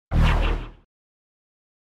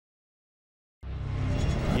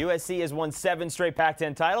USC has won 7 straight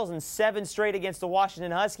Pac-10 titles and 7 straight against the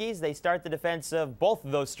Washington Huskies. They start the defense of both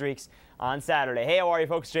of those streaks on Saturday. Hey, how are you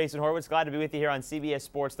folks? Jason Horowitz, glad to be with you here on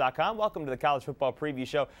CBSSports.com. Welcome to the College Football Preview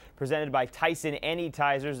Show presented by Tyson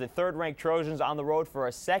Anytizers. The third-ranked Trojans on the road for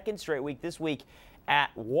a second straight week this week at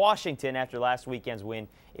Washington after last weekend's win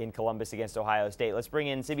in Columbus against Ohio State. Let's bring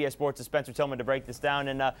in CBS Sports' Spencer Tillman to break this down.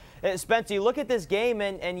 And Spencer, you look at this game,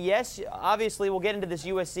 and yes, obviously we'll get into this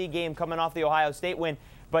USC game coming off the Ohio State win,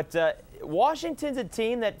 but Washington's a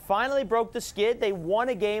team that finally broke the skid. They won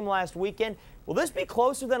a game last weekend. Will this be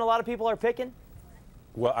closer than a lot of people are picking?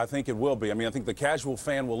 Well, I think it will be. I mean, I think the casual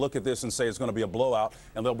fan will look at this and say it's going to be a blowout,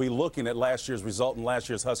 and they'll be looking at last year's result and last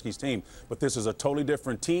year's Huskies team. But this is a totally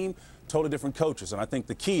different team, totally different coaches. And I think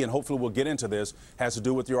the key, and hopefully we'll get into this, has to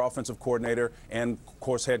do with your offensive coordinator and, of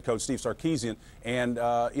course, head coach Steve Sarkisian and,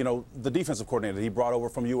 the defensive coordinator that he brought over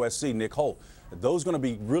from USC, Nick Holt. Those are going to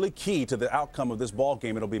be really key to the outcome of this ball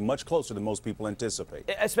game. It'll be much closer than most people anticipate.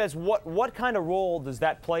 Spence, what kind of role does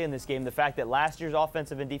that play in this game, the fact that last year's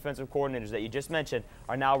offensive and defensive coordinators that you just mentioned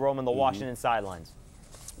are now roaming the Washington sidelines?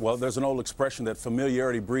 Well, there's an old expression that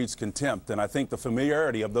familiarity breeds contempt, and I think the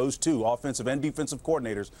familiarity of those two offensive and defensive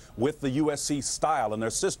coordinators with the USC style and their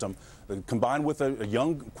system, combined with a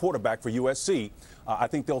young quarterback for USC, I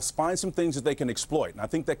think they'll find some things that they can exploit. And I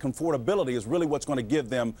think that comfortability is really what's going to give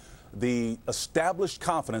them the established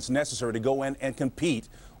confidence necessary to go in and compete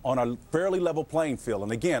on a fairly level playing field.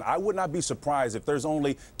 And again, I would not be surprised if there's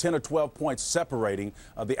only 10 or 12 points separating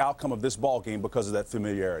the outcome of this ball game because of that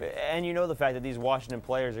familiarity. And you know the fact that these Washington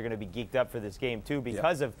players are going to be geeked up for this game too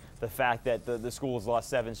because of the fact that the school has lost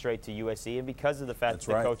 7 straight to USC and because of the fact that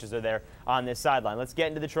the coaches are there on this sideline. Let's get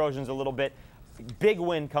into the Trojans a little bit. Big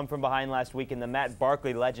win come from behind last week, and the Matt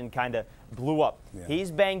Barkley legend kind of blew up. Yeah. He's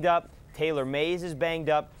banged up. Taylor Mays is banged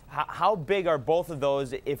up. How big are both of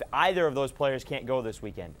those if either of those players can't go this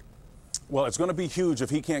weekend? Well, it's going to be huge if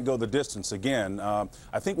he can't go the distance again.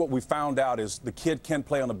 I think what we found out is the kid can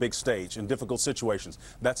play on a big stage in difficult situations.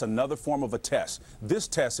 That's another form of a test. This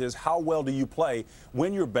test is how well do you play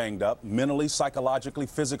when you're banged up, mentally, psychologically,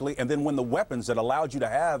 physically, and then when the weapons that allowed you to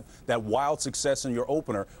have that wild success in your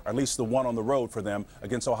opener, or at least the one on the road for them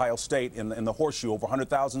against Ohio State in the horseshoe, over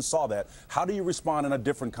 100,000 saw that. How do you respond in a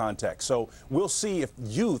different context? So we'll see if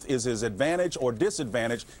youth is his advantage or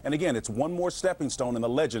disadvantage. And again, it's one more stepping stone in the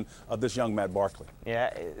legend of this young Matt Barkley.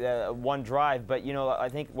 Yeah, one drive, but I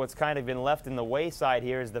think what's kind of been left in the wayside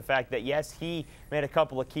here is the fact that yes, he made a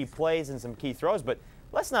couple of key plays and some key throws, but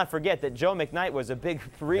let's not forget that Joe McKnight was a big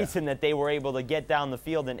reason that they were able to get down the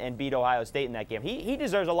field and beat Ohio State in that game. He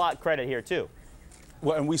deserves a lot of credit here too.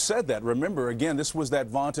 Well, and we said that. Remember, again, this was that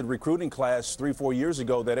vaunted recruiting class 3-4 years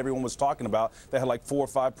ago that everyone was talking about. They had like 4 or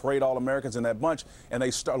 5 parade All-Americans in that bunch, and they,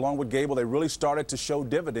 along with Gable, they really started to show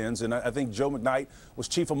dividends, and I think Joe McKnight was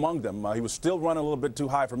chief among them. He was still running a little bit too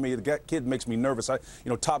high for me. The kid makes me nervous.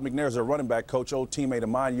 Todd McNair is a running back coach, old teammate of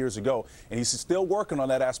mine years ago, and he's still working on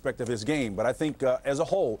that aspect of his game. But I think as a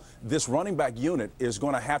whole, this running back unit is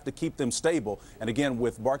going to have to keep them stable. And again,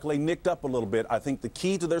 with Barkley nicked up a little bit, I think the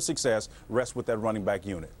key to their success rests with that running back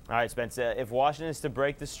unit. All right, Spence, if Washington is to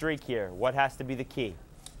break the streak here, what has to be the key?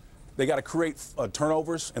 They got to create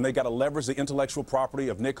turnovers, and they got to leverage the intellectual property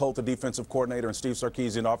of Nick Holt, the defensive coordinator, and Steve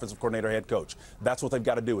Sarkisian, offensive coordinator, head coach. That's what they've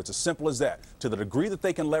got to do. It's as simple as that. To the degree that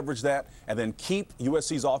they can leverage that and then keep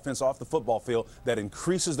USC's offense off the football field, that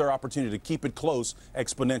increases their opportunity to keep it close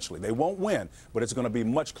exponentially. They won't win, but it's going to be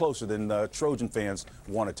much closer than Trojan fans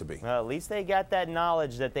want it to be. Well, at least they got that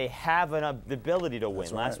knowledge that they have the ability to win.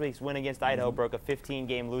 Last week's win against Idaho broke a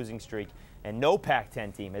 15-game losing streak, and no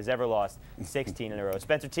Pac-10 team has ever lost 16 in a row.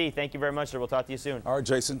 Spencer T., thank you very much, sir. We'll talk to you soon. All right,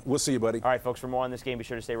 Jason. We'll see you, buddy. All right, folks, for more on this game, be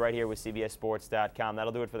sure to stay right here with CBSSports.com.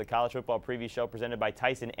 That'll do it for the College Football Preview Show presented by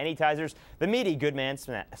Tyson Anytizers, the meaty good man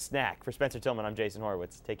snack. For Spencer Tillman, I'm Jason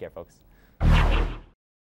Horowitz. Take care, folks.